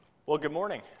Well, good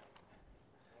morning.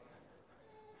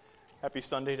 Happy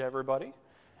Sunday to everybody.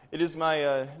 It is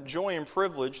my joy and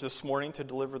privilege this morning to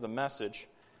deliver the message.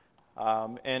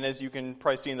 And as you can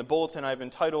probably see in the bulletin, I've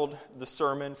entitled the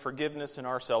sermon, Forgiveness in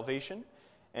Our Salvation.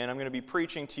 And I'm going to be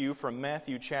preaching to you from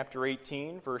Matthew chapter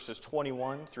 18, verses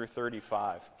 21 through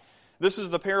 35. This is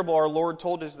the parable our Lord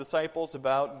told his disciples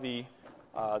about the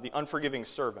unforgiving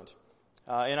servant.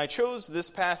 And I chose this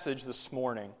passage this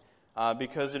morning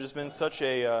because it has been such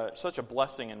a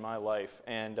blessing in my life,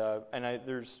 and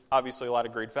there's obviously a lot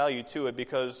of great value to it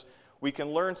because we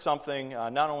can learn something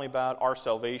not only about our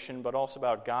salvation but also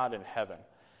about God in heaven.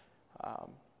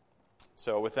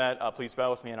 So with that, please bow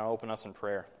with me and I'll open us in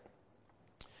prayer.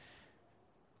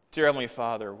 Dear Heavenly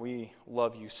Father, we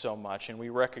love you so much and we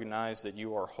recognize that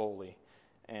you are holy,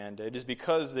 and it is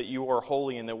because that you are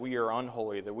holy and that we are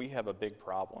unholy that we have a big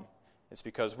problem. It's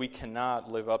because we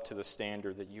cannot live up to the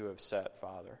standard that you have set,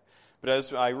 Father. But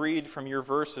as I read from your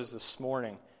verses this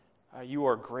morning, you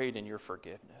are great in your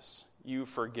forgiveness. You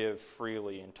forgive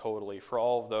freely and totally for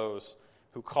all of those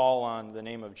who call on the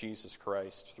name of Jesus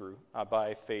Christ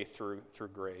by faith through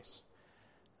grace.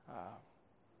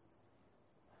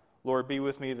 Lord, be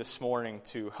with me this morning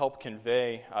to help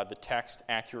convey the text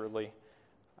accurately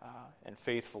and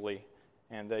faithfully,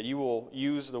 and that you will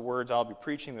use the words I'll be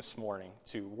preaching this morning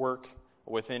to work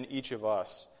within each of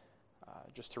us,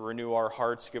 just to renew our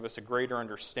hearts, give us a greater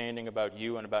understanding about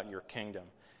you and about your kingdom,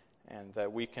 and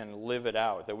that we can live it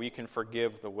out, that we can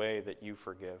forgive the way that you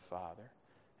forgive, Father.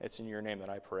 It's in your name that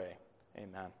I pray.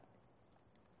 Amen.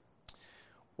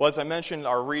 Well, as I mentioned,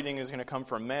 our reading is going to come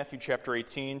from Matthew chapter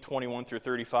 18, 21 through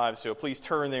 35, so please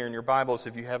turn there in your Bibles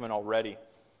if you haven't already.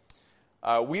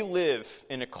 We live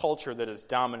in a culture that is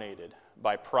dominated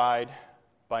by pride,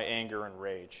 by anger, and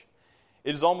rage.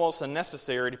 It is almost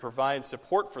unnecessary to provide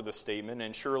support for this statement,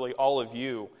 and surely all of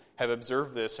you have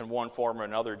observed this in one form or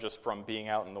another just from being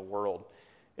out in the world.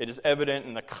 It is evident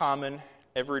in the common,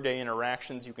 everyday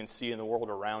interactions you can see in the world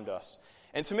around us.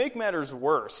 And to make matters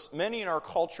worse, many in our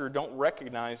culture don't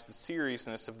recognize the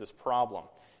seriousness of this problem.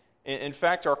 In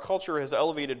fact, our culture has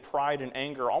elevated pride and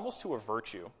anger almost to a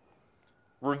virtue.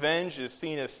 Revenge is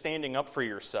seen as standing up for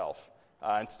yourself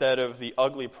instead of the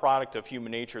ugly product of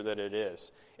human nature that it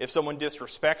is. If someone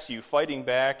disrespects you, fighting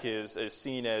back is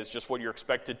seen as just what you're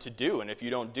expected to do. And if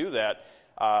you don't do that,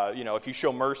 if you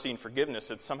show mercy and forgiveness,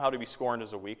 it's somehow to be scorned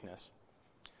as a weakness.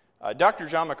 Dr.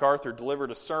 John MacArthur delivered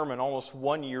a sermon almost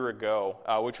 1 year ago,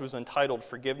 which was entitled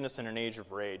Forgiveness in an Age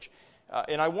of Rage.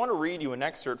 And I want to read you an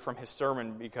excerpt from his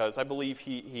sermon because I believe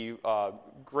he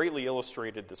greatly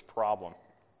illustrated this problem.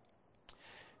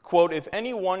 Quote, "If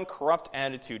any one corrupt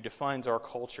attitude defines our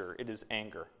culture, it is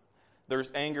anger.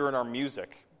 There's anger in our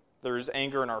music. There is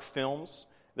anger in our films.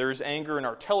 There is anger in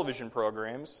our television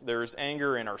programs. There is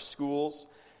anger in our schools.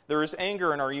 There is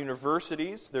anger in our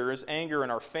universities. There is anger in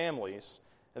our families.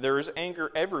 There is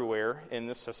anger everywhere in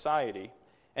this society.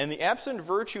 And the absent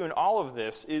virtue in all of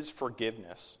this is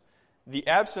forgiveness. The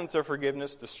absence of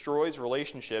forgiveness destroys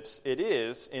relationships. It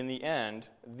is, in the end,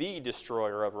 the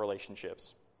destroyer of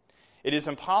relationships. It is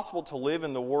impossible to live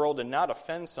in the world and not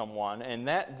offend someone, and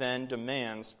that then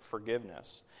demands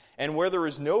forgiveness. And where there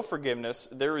is no forgiveness,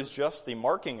 there is just the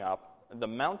marking up, the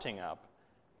mounting up,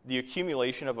 the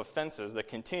accumulation of offenses that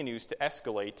continues to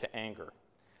escalate to anger.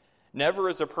 Never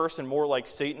is a person more like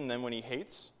Satan than when he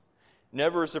hates.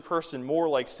 Never is a person more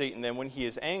like Satan than when he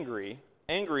is angry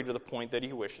to the point that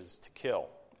he wishes to kill."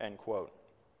 End quote.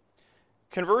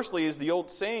 Conversely, as the old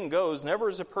saying goes, never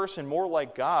is a person more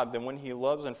like God than when he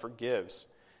loves and forgives.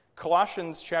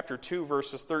 Colossians chapter 2,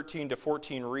 verses 13 to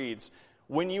 14 reads,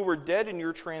 "When you were dead in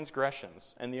your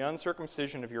transgressions and the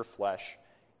uncircumcision of your flesh,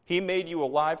 he made you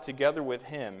alive together with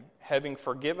him, having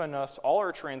forgiven us all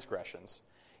our transgressions,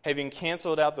 having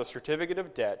canceled out the certificate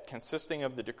of debt consisting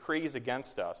of the decrees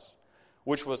against us,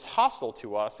 which was hostile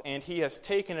to us, and he has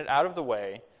taken it out of the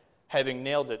way, having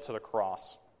nailed it to the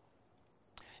cross."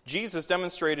 Jesus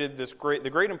demonstrated the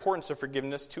great importance of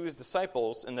forgiveness to his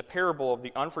disciples in the parable of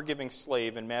the unforgiving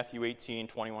slave in Matthew 18,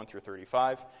 21 through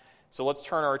 35. So let's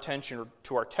turn our attention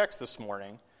to our text this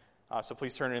morning. So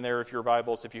please turn in there if your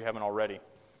Bibles, if you haven't already.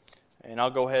 And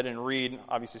I'll go ahead and read,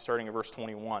 obviously starting at verse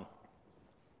 21.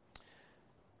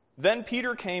 "Then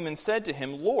Peter came and said to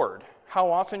him, 'Lord,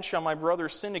 how often shall my brother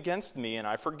sin against me and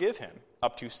I forgive him?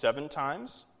 Up to 7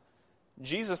 times?'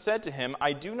 Jesus said to him,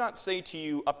 'I do not say to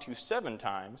you up to 7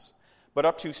 times, but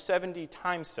up to 70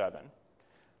 times 7.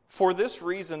 For this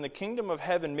reason the kingdom of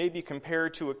heaven may be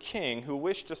compared to a king who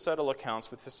wished to settle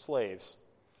accounts with his slaves.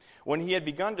 When he had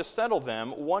begun to settle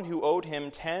them, one who owed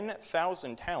him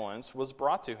 10,000 talents was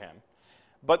brought to him.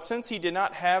 But since he did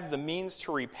not have the means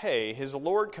to repay, his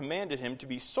Lord commanded him to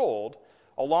be sold,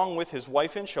 along with his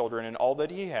wife and children and all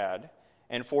that he had,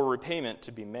 and for repayment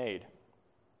to be made.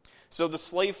 So the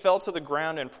slave fell to the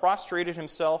ground and prostrated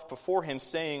himself before him,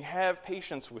 saying, 'Have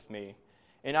patience with me,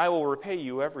 and I will repay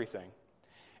you everything.'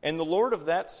 And the Lord of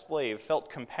that slave felt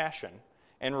compassion,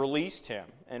 and released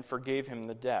him, and forgave him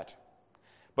the debt.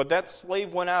 But that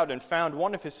slave went out and found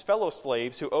one of his fellow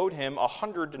slaves who owed him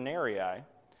 100 denarii,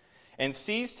 and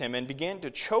seized him and began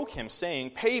to choke him,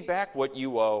 saying, 'Pay back what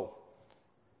you owe.'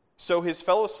 So his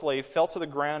fellow slave fell to the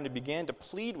ground and began to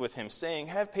plead with him, saying,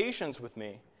 'Have patience with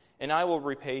me, and I will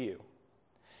repay you.'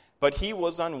 But he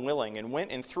was unwilling, and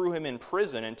went and threw him in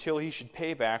prison until he should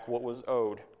pay back what was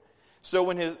owed. So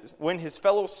when his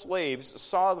fellow slaves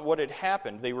saw what had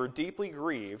happened, they were deeply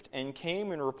grieved, and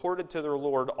came and reported to their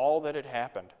Lord all that had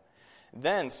happened.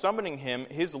 Then, summoning him,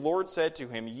 his Lord said to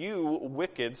him, 'You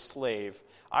wicked slave,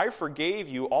 I forgave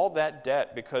you all that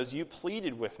debt because you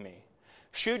pleaded with me.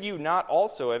 Should you not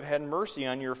also have had mercy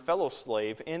on your fellow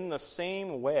slave in the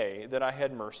same way that I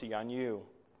had mercy on you?'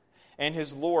 And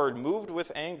his Lord, moved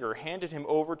with anger, handed him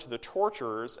over to the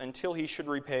torturers until he should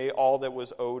repay all that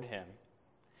was owed him.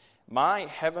 My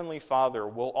heavenly Father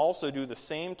will also do the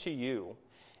same to you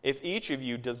if each of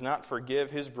you does not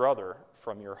forgive his brother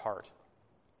from your heart."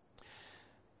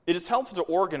 It is helpful to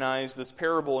organize this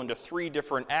parable into 3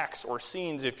 different acts or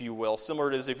scenes, if you will,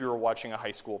 similar to as if you were watching a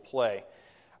high school play.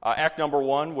 Act number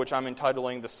 1, which I'm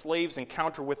entitling The Slave's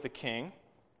Encounter with the King.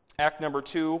 Act number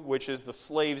 2, which is the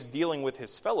slave's dealing with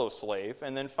his fellow slave.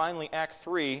 And then finally, Act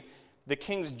 3, the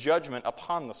king's judgment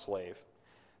upon the slave.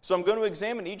 So I'm going to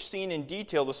examine each scene in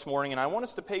detail this morning, and I want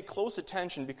us to pay close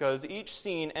attention because each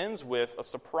scene ends with a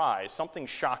surprise, something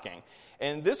shocking.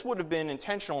 And this would have been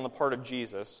intentional on the part of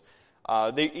Jesus.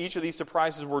 Each of these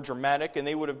surprises were dramatic, and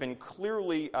they would have been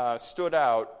clearly stood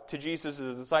out to Jesus'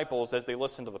 disciples as they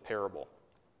listened to the parable.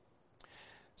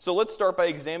 So let's start by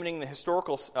examining the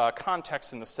historical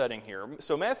context in the setting here.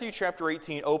 So Matthew chapter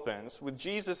 18 opens with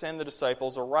Jesus and the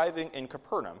disciples arriving in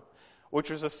Capernaum, which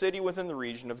was a city within the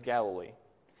region of Galilee.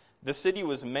 The city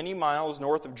was many miles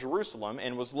north of Jerusalem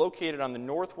and was located on the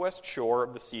northwest shore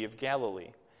of the Sea of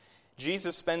Galilee.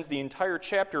 Jesus spends the entire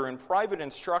chapter in private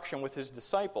instruction with his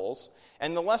disciples,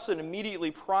 and the lesson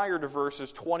immediately prior to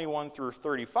verses 21 through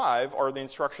 35 are the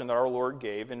instruction that our Lord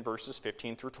gave in verses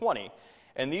 15 through 20.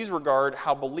 And these regard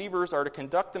how believers are to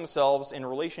conduct themselves in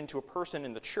relation to a person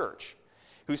in the church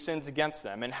who sins against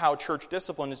them, and how church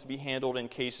discipline is to be handled in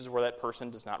cases where that person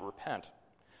does not repent.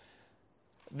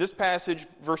 This passage,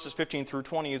 verses 15 through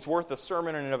 20, is worth a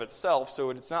sermon in and of itself,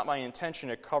 so it's not my intention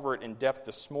to cover it in depth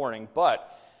this morning.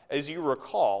 But, as you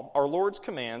recall, our Lord's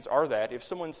commands are that if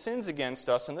someone sins against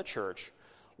us in the church,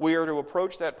 we are to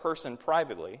approach that person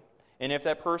privately, and if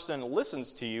that person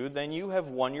listens to you, then you have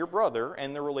won your brother,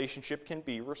 and the relationship can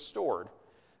be restored.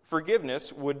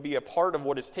 Forgiveness would be a part of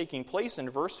what is taking place in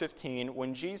verse 15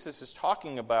 when Jesus is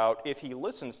talking about if he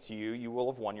listens to you, you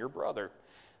will have won your brother.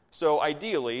 So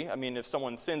ideally, if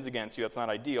someone sins against you, that's not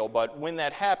ideal, but when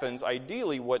that happens,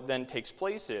 ideally what then takes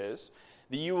place is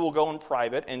that you will go in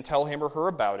private and tell him or her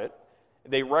about it.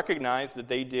 They recognize that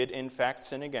they did in fact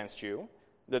sin against you,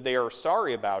 that they are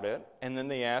sorry about it, and then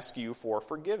they ask you for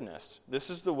forgiveness. This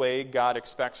is the way God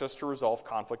expects us to resolve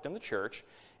conflict in the church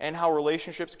and how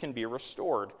relationships can be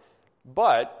restored.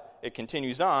 But, it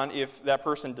continues on, if that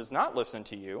person does not listen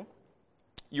to you,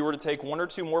 you are to take 1 or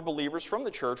 2 more believers from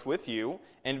the church with you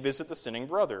and visit the sinning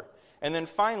brother. And then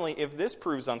finally, if this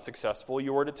proves unsuccessful,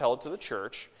 you are to tell it to the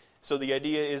church. So the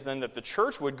idea is then that the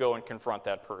church would go and confront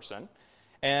that person.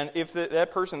 And if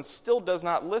that person still does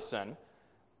not listen,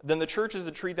 then the church is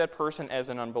to treat that person as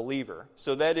an unbeliever.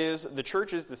 So that is, the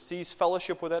church is to cease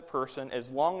fellowship with that person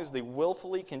as long as they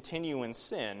willfully continue in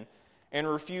sin and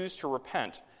refuse to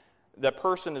repent. That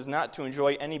person is not to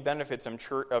enjoy any benefits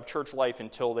of church life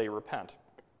until they repent.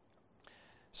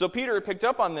 So Peter had picked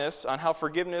up on this, on how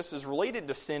forgiveness is related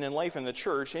to sin and life in the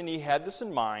church, and he had this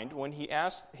in mind when he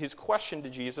asked his question to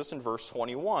Jesus in verse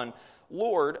 21,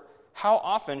 "Lord, how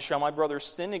often shall my brother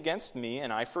sin against me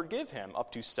and I forgive him?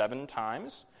 Up to 7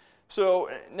 times?" So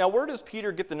now where does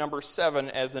Peter get the number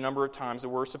 7 as the number of times that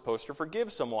we're supposed to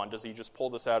forgive someone? Does he just pull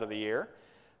this out of the air?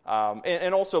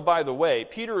 And also, by the way,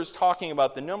 Peter is talking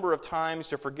about the number of times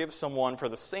to forgive someone for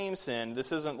the same sin.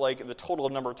 This isn't like the total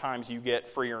number of times you get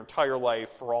for your entire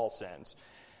life for all sins.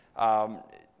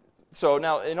 So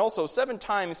now, and also 7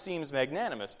 times seems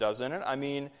magnanimous, doesn't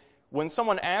it? When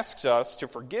someone asks us to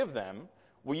forgive them,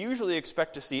 we usually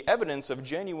expect to see evidence of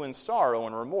genuine sorrow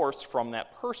and remorse from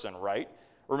that person, right?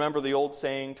 Remember the old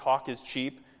saying, talk is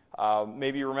cheap?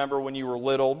 Maybe you remember when you were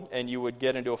little and you would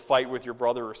get into a fight with your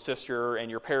brother or sister, and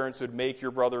your parents would make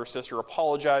your brother or sister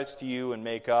apologize to you and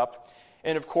make up.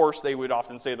 And of course, they would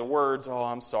often say the words, "Oh,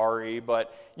 I'm sorry,"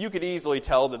 but you could easily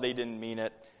tell that they didn't mean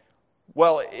it.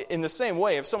 Well, in the same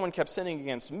way, if someone kept sinning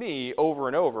against me over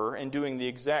and over and doing the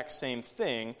exact same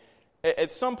thing,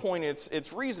 at some point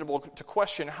it's reasonable to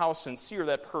question how sincere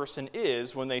that person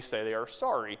is when they say they are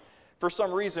sorry. For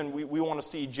some reason, we want to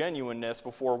see genuineness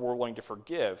before we're willing to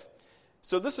forgive.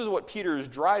 So this is what Peter is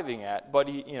driving at, but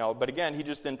again, he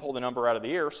just didn't pull the number out of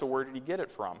the air, so where did he get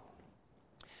it from?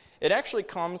 It actually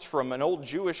comes from an old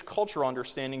Jewish cultural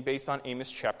understanding based on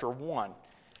Amos chapter 1.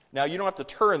 Now, you don't have to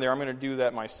turn there. I'm going to do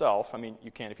that myself. I mean,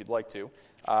 you can if you'd like to.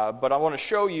 But I want to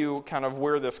show you kind of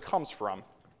where this comes from.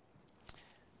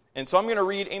 And so I'm going to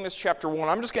read Amos chapter 1.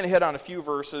 I'm just going to hit on a few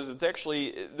verses.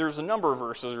 There's a number of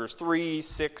verses. There's 3,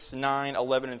 6, 9,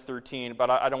 11, and 13. But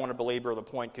I don't want to belabor the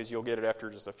point because you'll get it after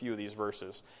just a few of these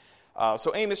verses.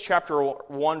 So Amos chapter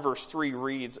 1, verse 3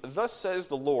 reads, "Thus says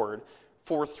the Lord,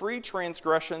 for 3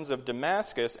 transgressions of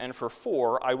Damascus, and for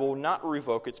 4 I will not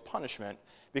revoke its punishment,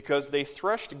 because they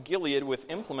threshed Gilead with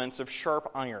implements of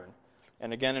sharp iron."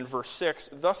 And again in verse 6,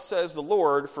 "Thus says the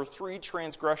Lord, for 3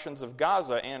 transgressions of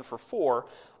Gaza, and for 4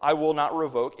 I will not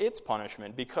revoke its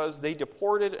punishment, because they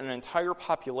deported an entire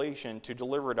population to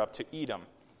deliver it up to Edom."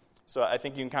 So I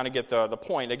think you can kind of get the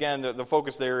point. Again, the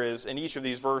focus there is, in each of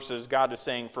these verses, God is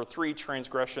saying for 3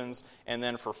 transgressions and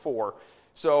then for 4.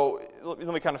 So let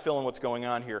me kind of fill in what's going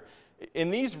on here.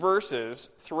 In these verses,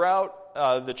 throughout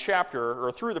the chapter,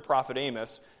 or through the prophet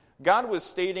Amos, God was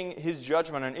stating his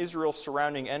judgment on Israel's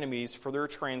surrounding enemies for their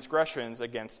transgressions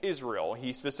against Israel.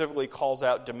 He specifically calls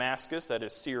out Damascus, that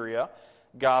is Syria,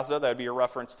 Gaza, that would be a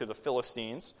reference to the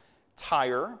Philistines,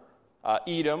 Tyre,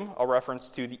 Edom, a reference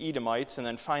to the Edomites, and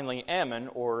then finally Ammon,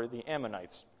 or the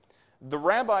Ammonites. The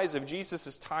rabbis of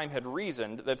Jesus' time had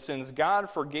reasoned that since God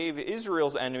forgave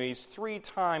Israel's enemies 3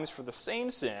 times for the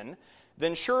same sin,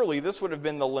 then surely this would have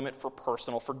been the limit for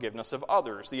personal forgiveness of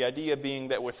others. The idea being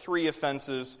that with 3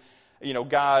 offenses,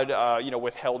 God,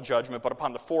 withheld judgment, but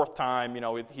upon the 4th time,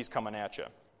 he's coming at you.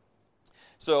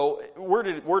 So where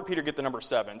did Peter get the number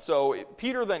 7? So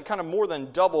Peter then kind of more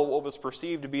than doubled what was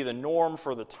perceived to be the norm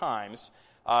for the times.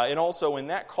 And also in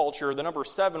that culture, the number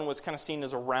 7 was kind of seen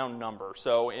as a round number.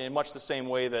 So in much the same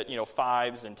way that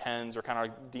 5s and 10s are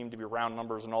kind of deemed to be round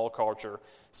numbers in all culture,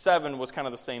 7 was kind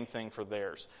of the same thing for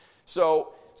theirs.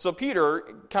 So Peter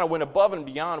kind of went above and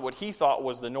beyond what he thought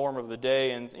was the norm of the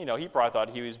day, and he probably thought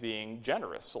he was being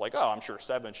generous. So I'm sure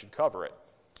 7 should cover it.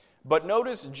 But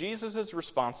notice Jesus'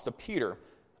 response to Peter.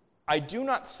 "I do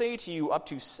not say to you up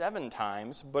to 7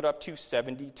 times, but up to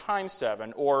 70 times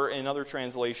 7, or in other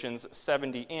translations,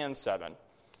 70 and 7.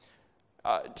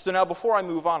 So now before I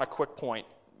move on, a quick point.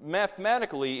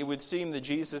 Mathematically, it would seem that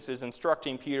Jesus is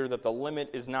instructing Peter that the limit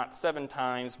is not 7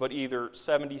 times, but either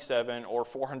 77 or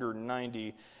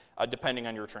 490, depending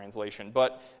on your translation.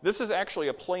 But this is actually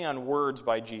a play on words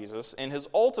by Jesus, and his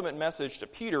ultimate message to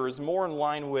Peter is more in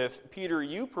line with, "Peter,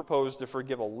 you propose to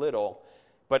forgive a little,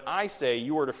 but I say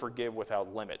you are to forgive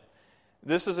without limit."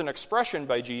 This is an expression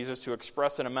by Jesus to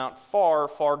express an amount far,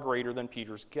 far greater than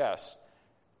Peter's guess.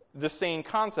 The same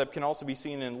concept can also be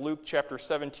seen in Luke chapter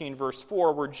 17, verse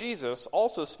 4, where Jesus,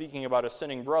 also speaking about a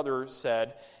sinning brother,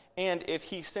 said, "And if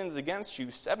he sins against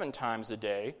you 7 times a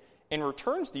day, and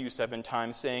returns to you 7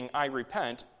 times, saying, 'I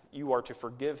repent,' you are to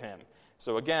forgive him."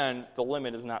 So again, the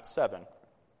limit is not 7.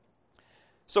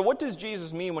 So what does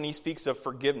Jesus mean when he speaks of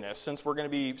forgiveness? Since we're going to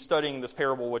be studying this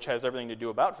parable, which has everything to do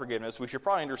about forgiveness, we should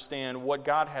probably understand what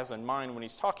God has in mind when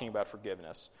he's talking about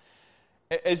forgiveness.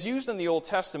 As used in the Old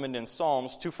Testament in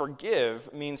Psalms, to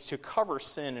forgive means to cover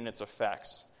sin and its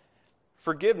effects.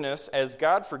 Forgiveness, as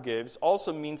God forgives,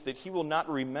 also means that he will not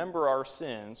remember our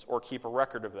sins or keep a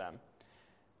record of them.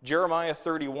 Jeremiah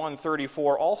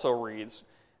 31:34 also reads,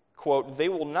 quote, "They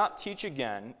will not teach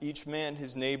again, each man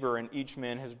his neighbor and each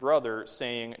man his brother,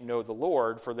 saying, 'Know the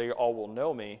Lord, for they all will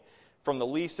know me, from the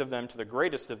least of them to the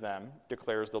greatest of them,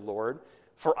 declares the Lord.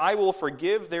 For I will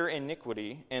forgive their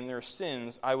iniquity, and their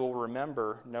sins I will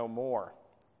remember no more.'"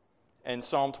 And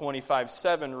Psalm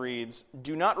 25:7 reads,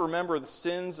 "Do not remember the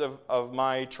sins of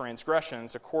my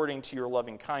transgressions according to your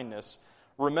loving kindness.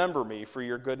 Remember me for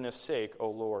your goodness' sake, O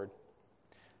Lord."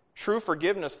 True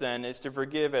forgiveness, then, is to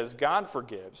forgive as God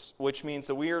forgives, which means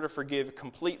that we are to forgive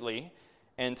completely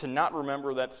and to not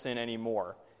remember that sin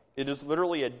anymore. It is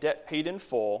literally a debt paid in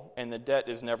full, and the debt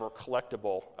is never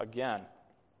collectible again.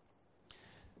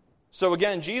 So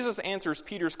again, Jesus answers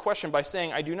Peter's question by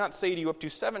saying, "I do not say to you up to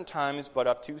 7 times, but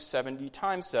up to 70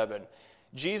 times 7.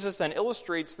 Jesus then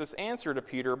illustrates this answer to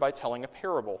Peter by telling a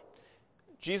parable.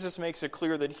 Jesus makes it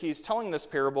clear that he's telling this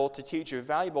parable to teach a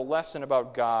valuable lesson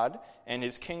about God and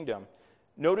his kingdom.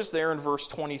 Notice there in verse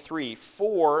 23,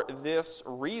 "For this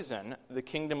reason the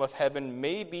kingdom of heaven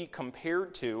may be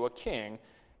compared to a king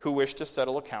who wished to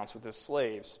settle accounts with his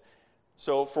slaves."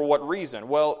 So for what reason?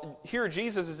 Well, here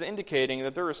Jesus is indicating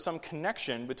that there is some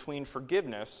connection between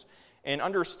forgiveness and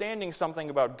understanding something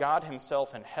about God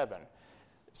himself in heaven.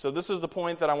 So this is the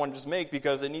point that I want to just make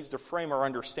because it needs to frame our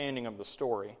understanding of the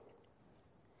story.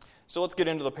 So let's get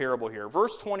into the parable here.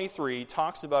 Verse 23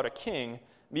 talks about a king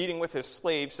meeting with his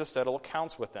slaves to settle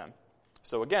accounts with them.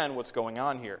 So again, what's going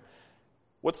on here?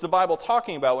 What's the Bible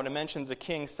talking about when it mentions a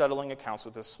king settling accounts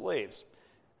with his slaves?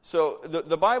 So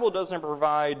the Bible doesn't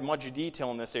provide much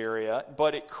detail in this area,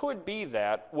 but it could be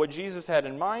that what Jesus had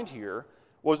in mind here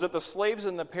was that the slaves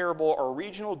in the parable are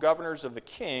regional governors of the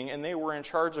king, and they were in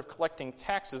charge of collecting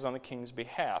taxes on the king's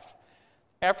behalf.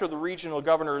 After the regional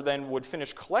governor then would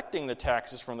finish collecting the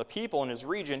taxes from the people in his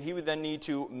region, he would then need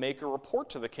to make a report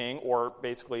to the king, or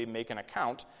basically make an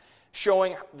account,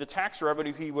 showing the tax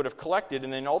revenue he would have collected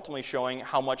and then ultimately showing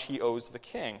how much he owes the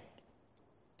king.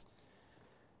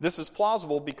 This is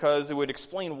plausible because it would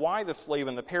explain why the slave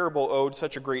in the parable owed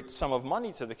such a great sum of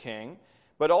money to the king,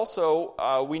 but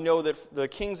also we know that the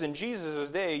kings in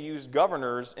Jesus' day used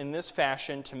governors in this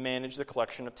fashion to manage the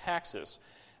collection of taxes.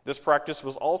 This practice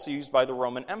was also used by the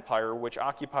Roman Empire, which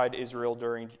occupied Israel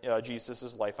during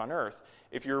Jesus' life on earth.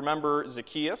 If you remember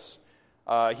Zacchaeus,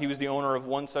 he was the owner of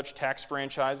one such tax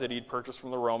franchise that he'd purchased from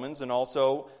the Romans, and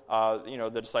also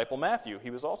the disciple Matthew.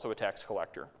 He was also a tax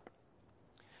collector.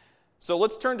 So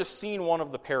let's turn to scene 1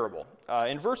 of the parable.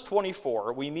 In verse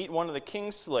 24, we meet one of the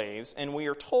king's slaves, and we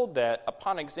are told that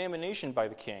upon examination by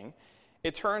the king,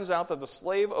 it turns out that the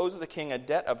slave owes the king a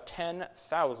debt of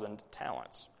 10,000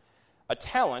 talents. A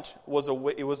talent was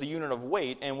a unit of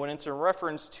weight, and when it's in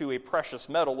reference to a precious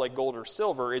metal like gold or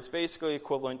silver, it's basically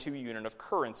equivalent to a unit of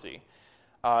currency.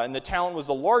 And the talent was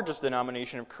the largest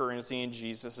denomination of currency in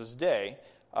Jesus' day.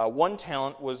 1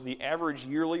 talent was the average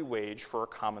yearly wage for a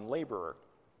common laborer.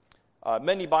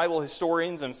 Many Bible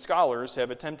historians and scholars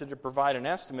have attempted to provide an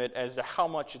estimate as to how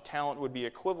much a talent would be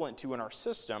equivalent to in our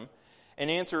system, and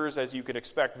answers, as you could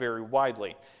expect, vary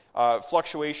widely.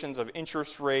 Fluctuations of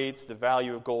interest rates, the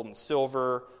value of gold and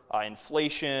silver,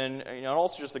 inflation, and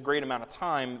also just the great amount of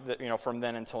time that from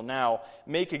then until now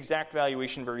make exact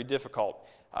valuation very difficult.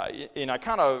 And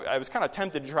I was kind of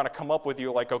tempted to try to come up with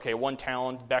you like, okay, 1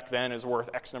 talent back then is worth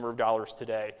X number of dollars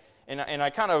today, and I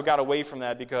kind of got away from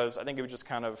that because I think it would just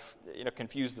kind of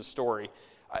confuse the story.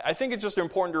 I think it's just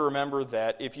important to remember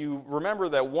that if you remember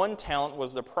that 1 talent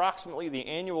was approximately the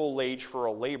annual wage for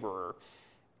a laborer,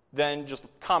 then just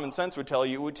common sense would tell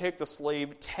you it would take the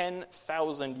slave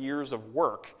 10,000 years of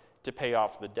work to pay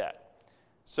off the debt.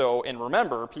 So, and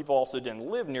remember, people also didn't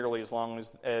live nearly as long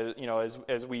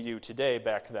as we do today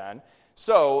back then.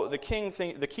 So the key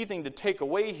thing to take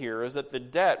away here is that the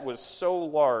debt was so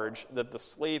large that the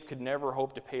slave could never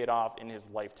hope to pay it off in his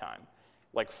lifetime.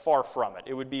 Like, far from it.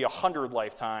 It would be 100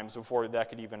 lifetimes before that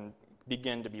could even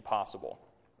begin to be possible.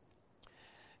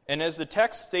 And as the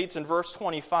text states in verse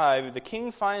 25, the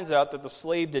king finds out that the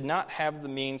slave did not have the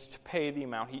means to pay the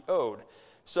amount he owed.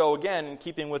 So again, in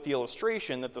keeping with the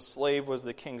illustration that the slave was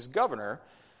the king's governor,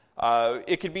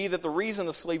 it could be that the reason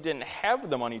the slave didn't have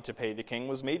the money to pay the king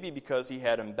was maybe because he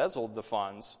had embezzled the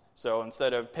funds. So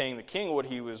instead of paying the king what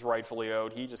he was rightfully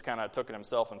owed, he just kind of took it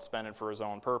himself and spent it for his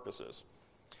own purposes.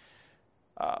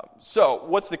 So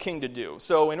what's the king to do?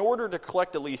 So in order to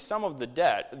collect at least some of the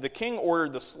debt, the king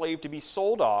ordered the slave to be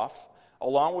sold off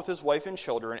along with his wife and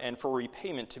children and for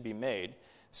repayment to be made.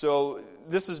 So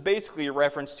this is basically a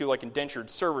reference to like indentured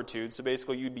servitude. So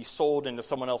basically you'd be sold into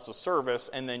someone else's service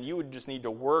and then you would just need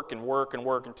to work and work and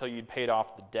work until you'd paid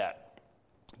off the debt.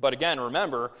 But again,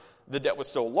 remember, the debt was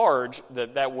so large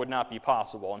that that would not be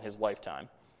possible in his lifetime.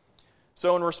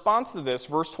 So in response to this,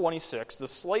 verse 26, the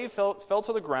slave fell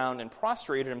to the ground and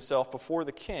prostrated himself before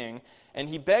the king, and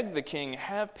he begged the king,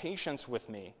 "Have patience with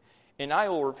me, and I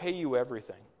will repay you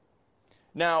everything."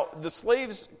 Now, the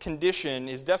slave's condition,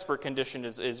 his desperate condition,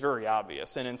 is very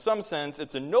obvious, and in some sense,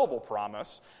 it's a noble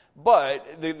promise,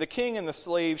 but the king and the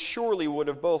slave surely would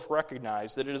have both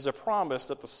recognized that it is a promise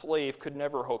that the slave could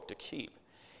never hope to keep.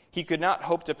 He could not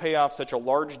hope to pay off such a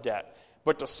large debt,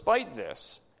 but despite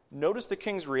this, notice the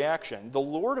king's reaction. The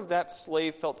lord of that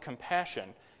slave felt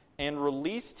compassion and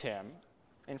released him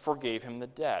and forgave him the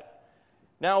debt.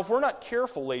 Now, if we're not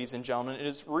careful, ladies and gentlemen, it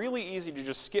is really easy to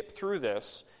just skip through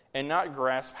this and not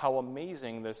grasp how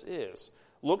amazing this is.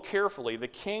 Look carefully. The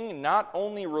king not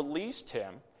only released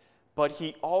him, but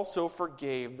he also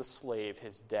forgave the slave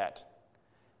his debt.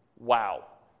 Wow.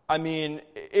 I mean,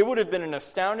 it would have been an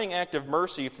astounding act of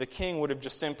mercy if the king would have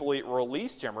just simply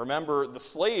released him. Remember, the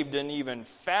slave didn't even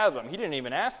fathom. He didn't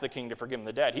even ask the king to forgive him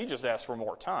the debt. He just asked for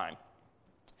more time.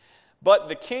 But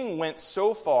the king went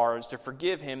so far as to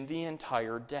forgive him the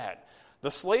entire debt.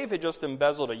 The slave had just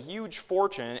embezzled a huge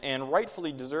fortune and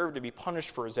rightfully deserved to be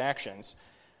punished for his actions.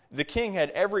 The king had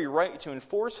every right to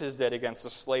enforce his debt against the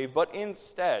slave, but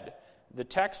instead, the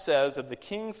text says that the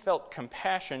king felt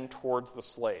compassion towards the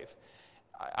slave.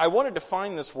 I want to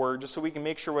define this word just so we can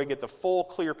make sure we get the full,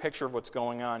 clear picture of what's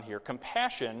going on here.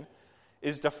 Compassion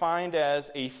is defined as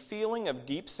a feeling of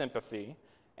deep sympathy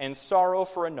and sorrow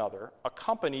for another,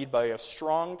 accompanied by a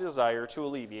strong desire to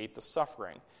alleviate the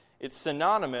suffering. It's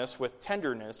synonymous with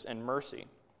tenderness and mercy.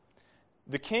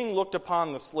 The king looked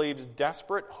upon the slave's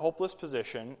desperate, hopeless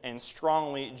position and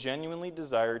strongly, genuinely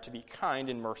desired to be kind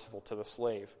and merciful to the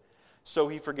slave. So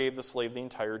he forgave the slave the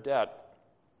entire debt.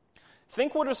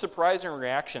 Think what a surprising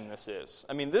reaction this is.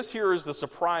 I mean, this here is the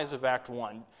surprise of Act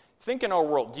 1. Think in our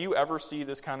world, do you ever see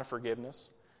this kind of forgiveness?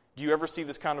 Do you ever see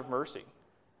this kind of mercy?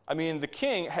 I mean, the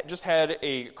king just had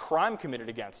a crime committed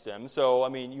against him. So, I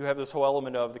mean, you have this whole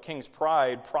element of the king's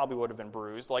pride probably would have been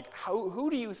bruised. Like, who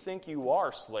do you think you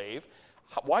are, slave?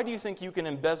 Why do you think you can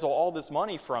embezzle all this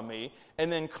money from me and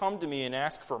then come to me and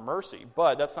ask for mercy?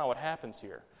 But that's not what happens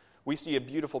here. We see a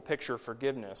beautiful picture of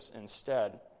forgiveness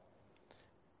instead.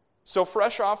 So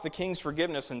fresh off the king's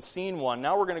forgiveness in scene 1,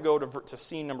 now we're going to go to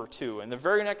scene number 2. And the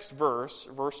very next verse,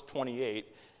 verse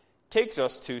 28, takes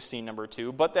us to scene number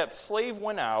 2. But that slave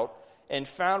went out and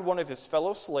found one of his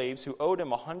fellow slaves who owed him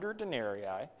 100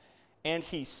 denarii, and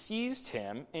he seized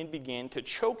him and began to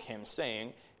choke him,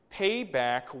 saying, "Pay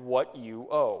back what you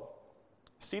owe."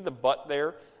 See the but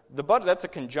there? The but, that's a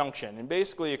conjunction. And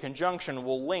basically a conjunction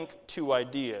will link two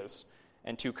ideas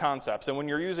and two concepts. And when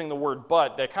you're using the word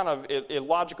but, that kind of, it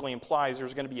logically implies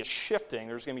there's going to be a shifting,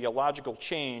 there's going to be a logical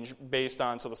change based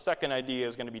on, so the second idea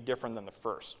is going to be different than the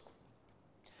first.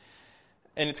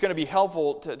 And it's going to be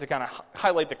helpful to kind of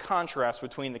highlight the contrast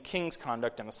between the king's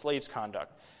conduct and the slave's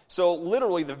conduct. So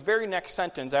literally the very next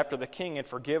sentence after the king had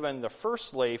forgiven the first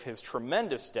slave his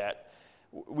tremendous debt,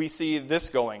 we see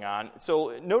this going on.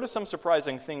 So notice some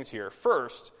surprising things here.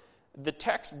 First, the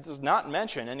text does not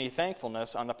mention any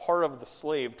thankfulness on the part of the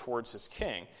slave towards his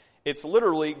king. It's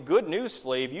literally, good news,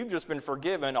 slave, you've just been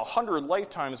forgiven 100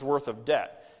 lifetimes worth of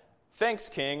debt. Thanks,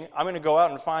 king. I'm going to go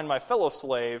out and find my fellow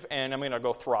slave, and I'm going to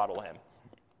go throttle him.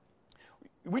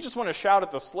 We just want to shout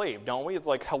at the slave, don't we? It's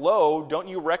like, hello, don't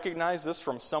you recognize this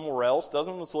from somewhere else?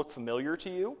 Doesn't this look familiar to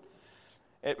you?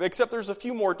 Except there's a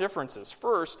few more differences.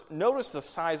 First, notice the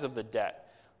size of the debt.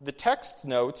 The text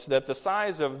notes that the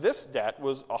size of this debt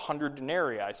was 100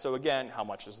 denarii. So again, how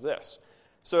much is this?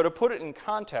 So to put it in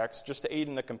context, just to aid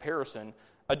in the comparison,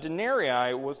 a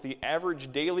denarii was the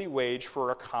average daily wage for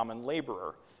a common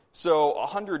laborer. So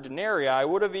 100 denarii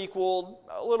would have equaled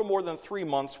a little more than 3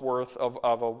 months' worth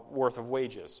of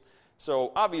wages.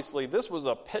 So obviously, this was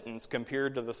a pittance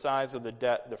compared to the size of the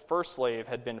debt the first slave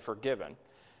had been forgiven.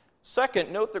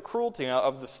 Second, note the cruelty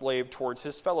of the slave towards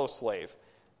his fellow slave.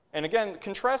 And again,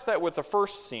 contrast that with the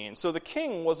first scene. So the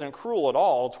king wasn't cruel at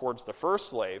all towards the first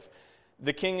slave.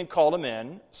 The king had called him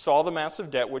in, saw the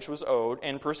massive debt which was owed,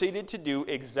 and proceeded to do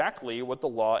exactly what the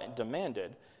law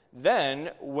demanded.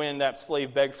 Then, when that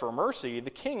slave begged for mercy, the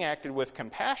king acted with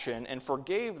compassion and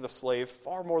forgave the slave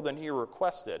far more than he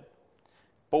requested.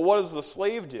 But what does the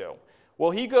slave do?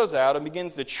 Well, he goes out and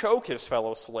begins to choke his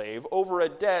fellow slave over a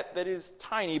debt that is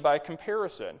tiny by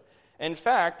comparison. In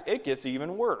fact, it gets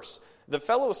even worse. The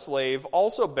fellow slave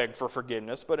also begged for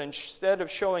forgiveness, but instead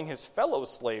of showing his fellow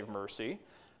slave mercy,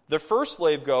 the first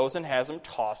slave goes and has him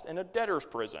tossed in a debtor's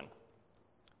prison.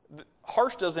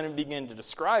 Harsh doesn't even begin to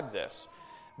describe this.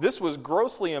 This was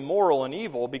grossly immoral and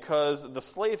evil because the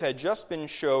slave had just been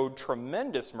showed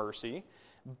tremendous mercy,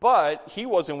 but he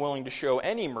wasn't willing to show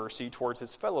any mercy towards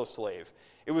his fellow slave.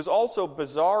 It was also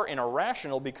bizarre and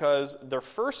irrational because the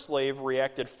first slave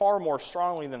reacted far more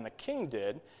strongly than the king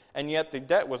did, and yet the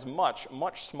debt was much,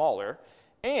 much smaller.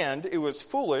 And it was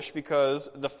foolish because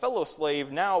the fellow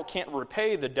slave now can't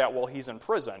repay the debt while he's in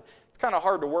prison. It's kind of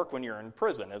hard to work when you're in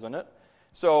prison, isn't it?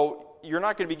 So you're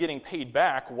not going to be getting paid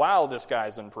back while this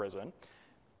guy's in prison.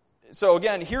 So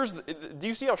again, do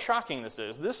you see how shocking this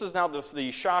is? This is now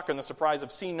the shock and the surprise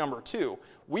of scene number 2.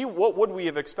 What would we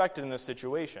have expected in this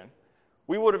situation?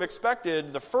 We would have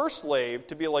expected the first slave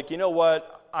to be like, you know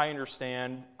what, I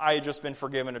understand. I had just been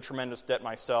forgiven a tremendous debt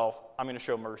myself. I'm going to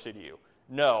show mercy to you.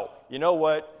 No, you know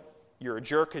what? You're a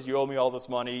jerk because you owe me all this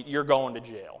money. You're going to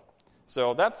jail.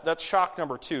 So that's shock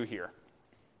number 2 here.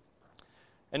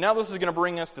 And now this is going to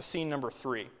bring us to scene number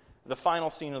 3, the final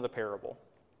scene of the parable.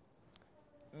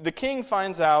 the king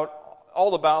finds out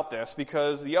all about this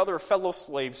because the other fellow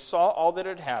slaves saw all that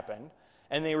had happened,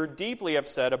 and they were deeply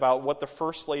upset about what the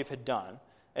first slave had done,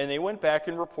 and they went back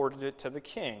and reported it to the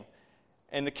king.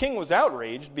 And the king was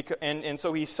outraged, and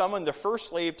so he summoned the first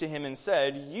slave to him and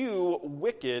said, "You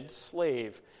wicked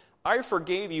slave, I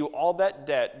forgave you all that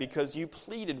debt because you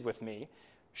pleaded with me.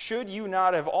 Should you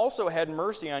not have also had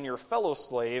mercy on your fellow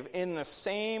slave in the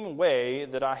same way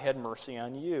that I had mercy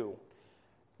on you?"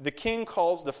 The king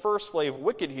calls the first slave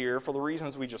wicked here for the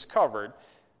reasons we just covered.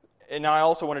 And now I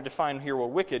also want to define here what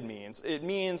wicked means. It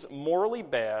means morally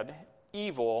bad,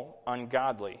 evil,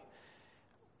 ungodly.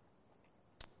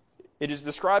 It is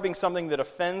describing something that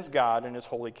offends God and his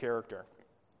holy character.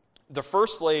 The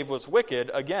first slave was wicked,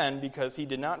 again, because he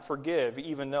did not forgive,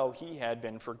 even though he had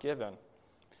been forgiven.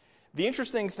 The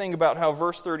interesting thing about how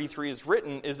verse 33 is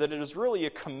written is that it is really a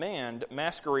command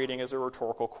masquerading as a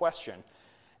rhetorical question.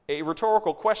 A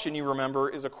rhetorical question, you remember,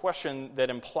 is a question that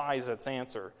implies its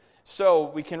answer. So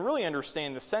we can really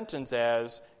understand the sentence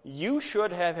as, "You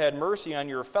should have had mercy on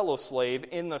your fellow slave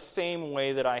in the same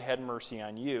way that I had mercy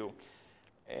on you."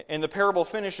 And the parable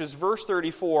finishes, verse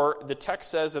 34, the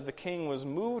text says that the king was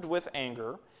moved with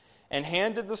anger and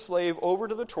handed the slave over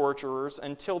to the torturers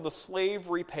until the slave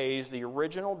repays the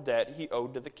original debt he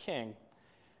owed to the king.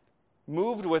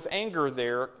 Moved with anger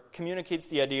there communicates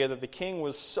the idea that the king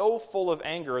was so full of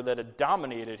anger that it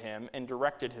dominated him and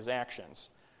directed his actions.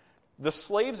 The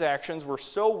slave's actions were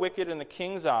so wicked in the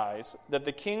king's eyes that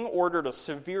the king ordered a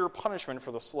severe punishment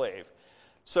for the slave.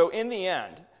 So in the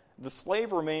end, the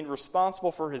slave remained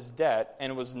responsible for his debt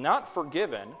and was not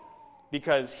forgiven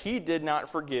because he did not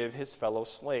forgive his fellow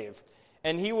slave.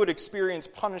 And he would experience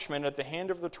punishment at the hand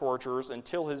of the torturers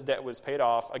until his debt was paid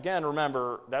off. Again,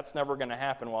 remember, that's never going to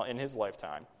happen while in his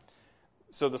lifetime.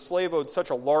 So the slave owed such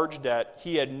a large debt,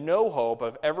 he had no hope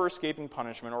of ever escaping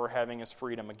punishment or having his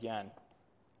freedom again.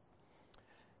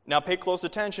 Now pay close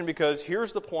attention, because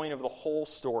here's the point of the whole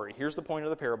story. Here's the point of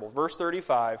the parable. Verse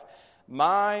 35,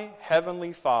 "My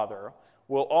heavenly Father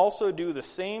will also do the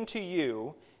same to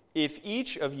you if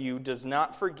each of you does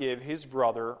not forgive his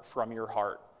brother from your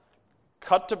heart."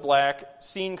 Cut to black,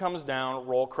 scene comes down,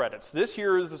 roll credits. This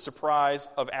here is the surprise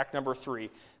of act number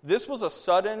 3. This was a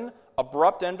sudden,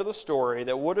 abrupt end to the story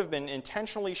that would have been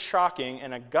intentionally shocking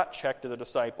and a gut check to the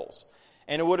disciples.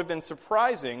 And it would have been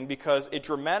surprising because it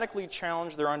dramatically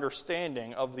challenged their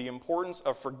understanding of the importance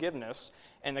of forgiveness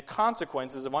and the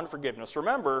consequences of unforgiveness.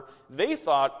 Remember, they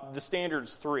thought the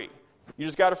standard's 3. You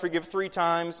just got to forgive 3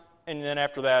 times, and then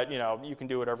after that, you can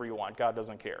do whatever you want. God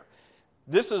doesn't care.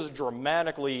 This is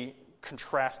dramatically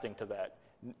contrasting to that.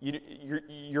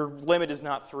 Your limit is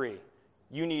not 3.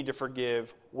 You need to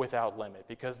forgive without limit,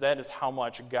 because that is how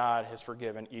much God has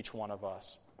forgiven each one of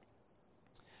us.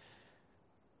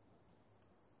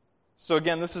 So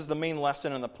again, this is the main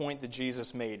lesson and the point that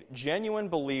Jesus made. Genuine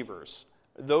believers,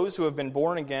 those who have been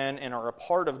born again and are a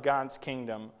part of God's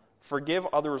kingdom, forgive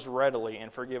others readily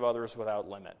and forgive others without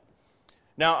limit.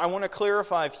 Now, I want to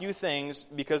clarify a few things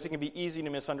because it can be easy to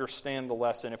misunderstand the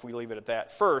lesson if we leave it at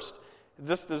that. First,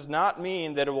 this does not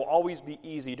mean that it will always be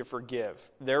easy to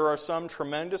forgive. There are some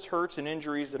tremendous hurts and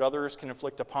injuries that others can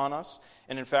inflict upon us.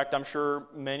 And in fact, I'm sure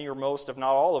many or most, if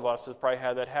not all of us, have probably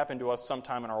had that happen to us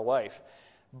sometime in our life.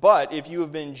 But if you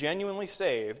have been genuinely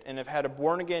saved and have had a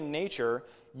born-again nature,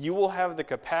 you will have the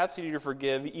capacity to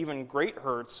forgive even great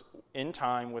hurts in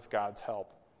time with God's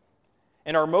help.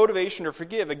 And our motivation to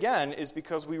forgive, again, is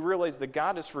because we realize that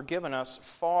God has forgiven us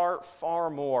far, far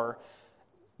more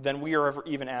than we are ever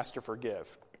even asked to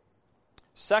forgive.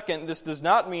 Second, this does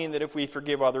not mean that if we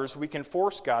forgive others, we can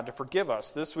force God to forgive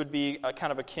us. This would be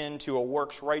kind of akin to a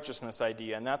works righteousness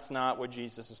idea, and that's not what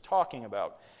Jesus is talking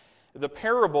about. The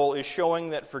parable is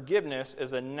showing that forgiveness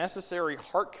is a necessary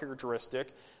heart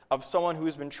characteristic of someone who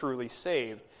has been truly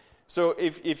saved. So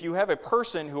if you have a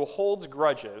person who holds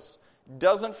grudges,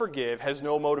 doesn't forgive, has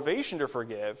no motivation to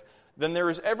forgive, then there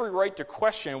is every right to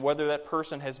question whether that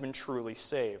person has been truly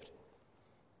saved.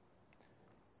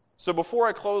 So before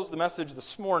I close the message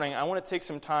this morning, I want to take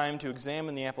some time to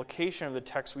examine the application of the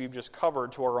text we've just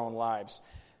covered to our own lives.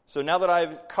 So now that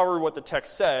I've covered what the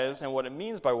text says and what it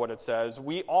means by what it says,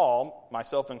 we all,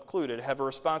 myself included, have a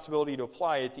responsibility to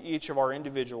apply it to each of our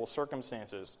individual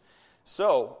circumstances.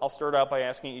 So I'll start out by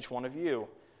asking each one of you,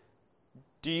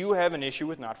 do you have an issue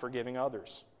with not forgiving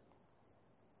others?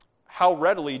 How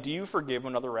readily do you forgive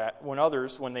when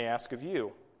others they ask of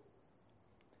you?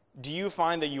 Do you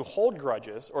find that you hold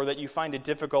grudges or that you find it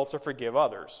difficult to forgive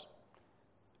others?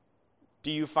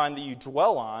 Do you find that you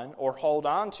dwell on or hold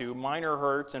on to minor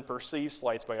hurts and perceived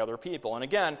slights by other people? And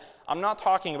again, I'm not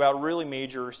talking about really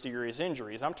major or serious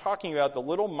injuries. I'm talking about the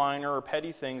little minor or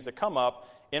petty things that come up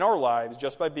in our lives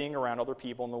just by being around other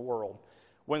people in the world.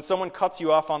 When someone cuts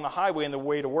you off on the highway on the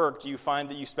way to work, do you find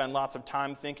that you spend lots of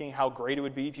time thinking how great it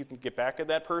would be if you could get back at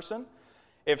that person?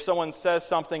 If someone says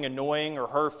something annoying or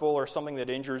hurtful or something that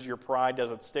injures your pride,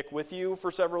 does it stick with you for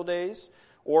several days?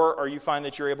 Or you find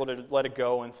that you're able to let it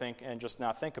go and think and just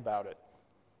not think about it?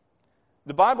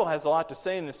 The Bible has a lot to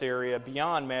say in this area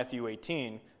beyond Matthew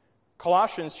 18.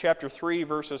 Colossians chapter 3,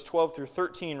 verses 12 through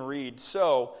 13 read,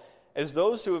 "So, as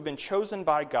those who have been chosen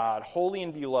by God, holy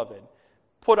and beloved,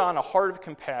 put on a heart of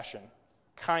compassion,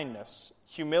 kindness,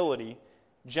 humility,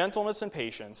 gentleness, and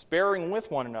patience, bearing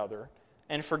with one another,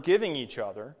 and forgiving each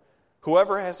other.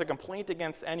 Whoever has a complaint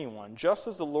against anyone, just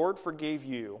as the Lord forgave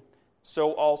you,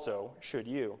 so also should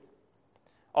you."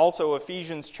 Also,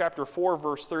 Ephesians chapter 4,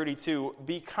 verse 32,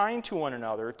 "Be kind to one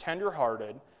another,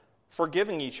 tender-hearted,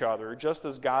 forgiving each other, just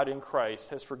as God in Christ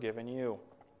has forgiven you."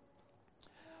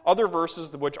 Other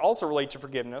verses which also relate to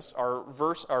forgiveness are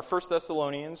 1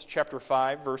 Thessalonians chapter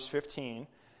 5, verse 15,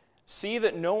 "See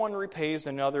that no one repays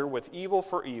another with evil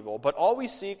for evil, but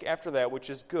always seek after that which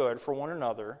is good for one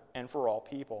another and for all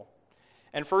people."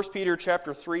 And 1 Peter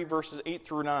chapter 3, verses 8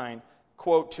 through 9,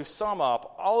 quote, "To sum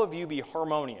up, all of you be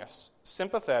harmonious,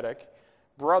 sympathetic,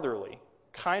 brotherly,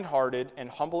 kind-hearted, and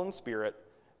humble in spirit,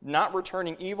 not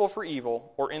returning evil for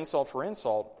evil or insult for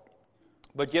insult,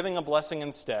 but giving a blessing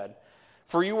instead.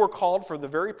 For you were called for the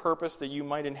very purpose that you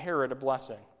might inherit a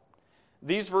blessing."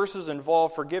 These verses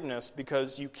involve forgiveness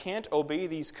because you can't obey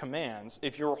these commands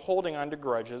if you're holding on to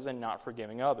grudges and not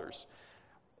forgiving others.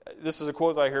 This is a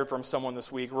quote that I heard from someone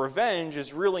this week. Revenge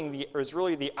is really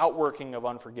the outworking of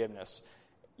unforgiveness.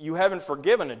 You haven't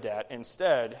forgiven a debt.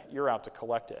 Instead, you're out to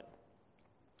collect it.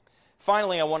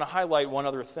 Finally, I want to highlight one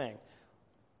other thing.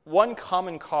 One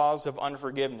common cause of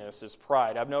unforgiveness is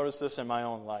pride. I've noticed this in my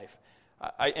own life.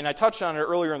 I touched on it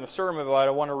earlier in the sermon, but I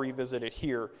want to revisit it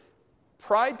here.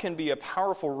 Pride can be a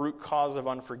powerful root cause of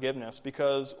unforgiveness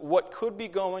because what could be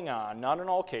going on, not in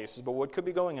all cases, but what could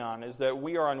be going on is that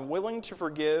we are unwilling to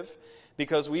forgive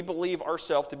because we believe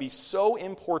ourselves to be so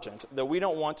important that we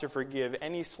don't want to forgive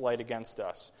any slight against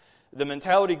us. The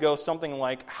mentality goes something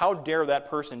like, how dare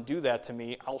that person do that to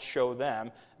me? I'll show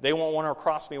them. They won't want to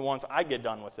cross me once I get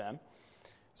done with them.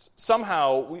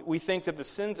 Somehow, we think that the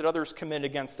sins that others commit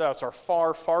against us are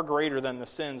far, far greater than the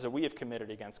sins that we have committed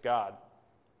against God.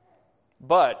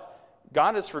 But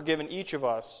God has forgiven each of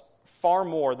us far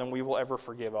more than we will ever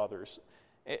forgive others.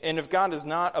 And if God is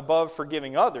not above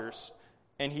forgiving others,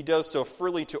 and he does so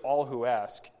freely to all who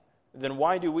ask, then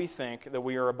why do we think that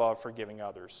we are above forgiving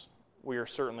others? We are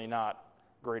certainly not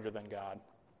greater than God.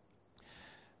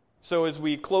 So as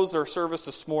we close our service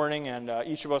this morning, and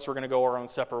each of us are going to go our own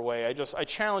separate way, I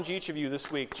challenge each of you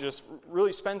this week to just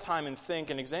really spend time and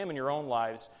think and examine your own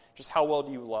lives. Just how well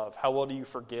do you love? How well do you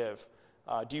forgive?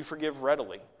 Do you forgive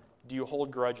readily? Do you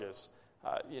hold grudges?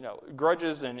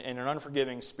 Grudges and an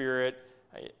unforgiving spirit,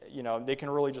 they can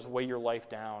really just weigh your life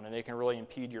down, and they can really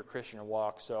impede your Christian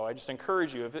walk. So I just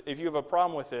encourage you, if you have a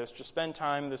problem with this, just spend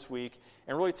time this week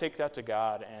and really take that to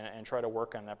God and try to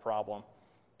work on that problem.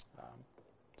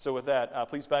 So with that,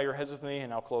 please bow your heads with me,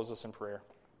 and I'll close this in prayer.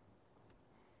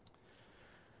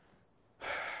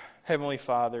 Heavenly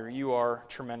Father, you are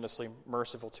tremendously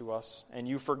merciful to us, and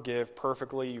you forgive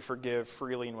perfectly, you forgive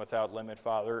freely and without limit,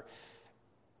 Father.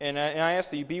 And I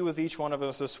ask that you be with each one of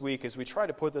us this week as we try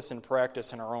to put this in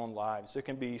practice in our own lives. It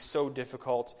can be so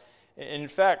difficult. In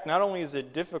fact, not only is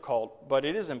it difficult, but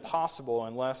it is impossible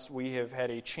unless we have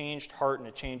had a changed heart and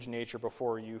a changed nature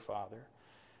before you, Father.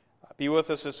 Be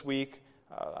with us this week.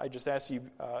 I just ask you,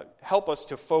 help us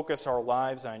to focus our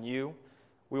lives on you.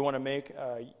 We want to make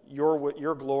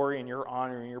your glory and your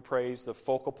honor and your praise the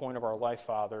focal point of our life,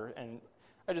 Father. And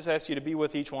I just ask you to be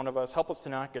with each one of us. Help us to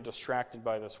not get distracted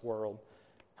by this world.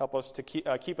 Help us to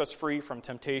keep us free from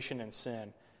temptation and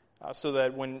sin, so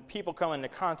that when people come into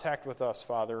contact with us,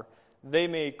 Father, they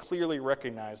may clearly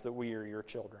recognize that we are your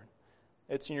children.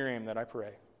 It's in your name that I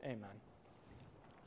pray. Amen.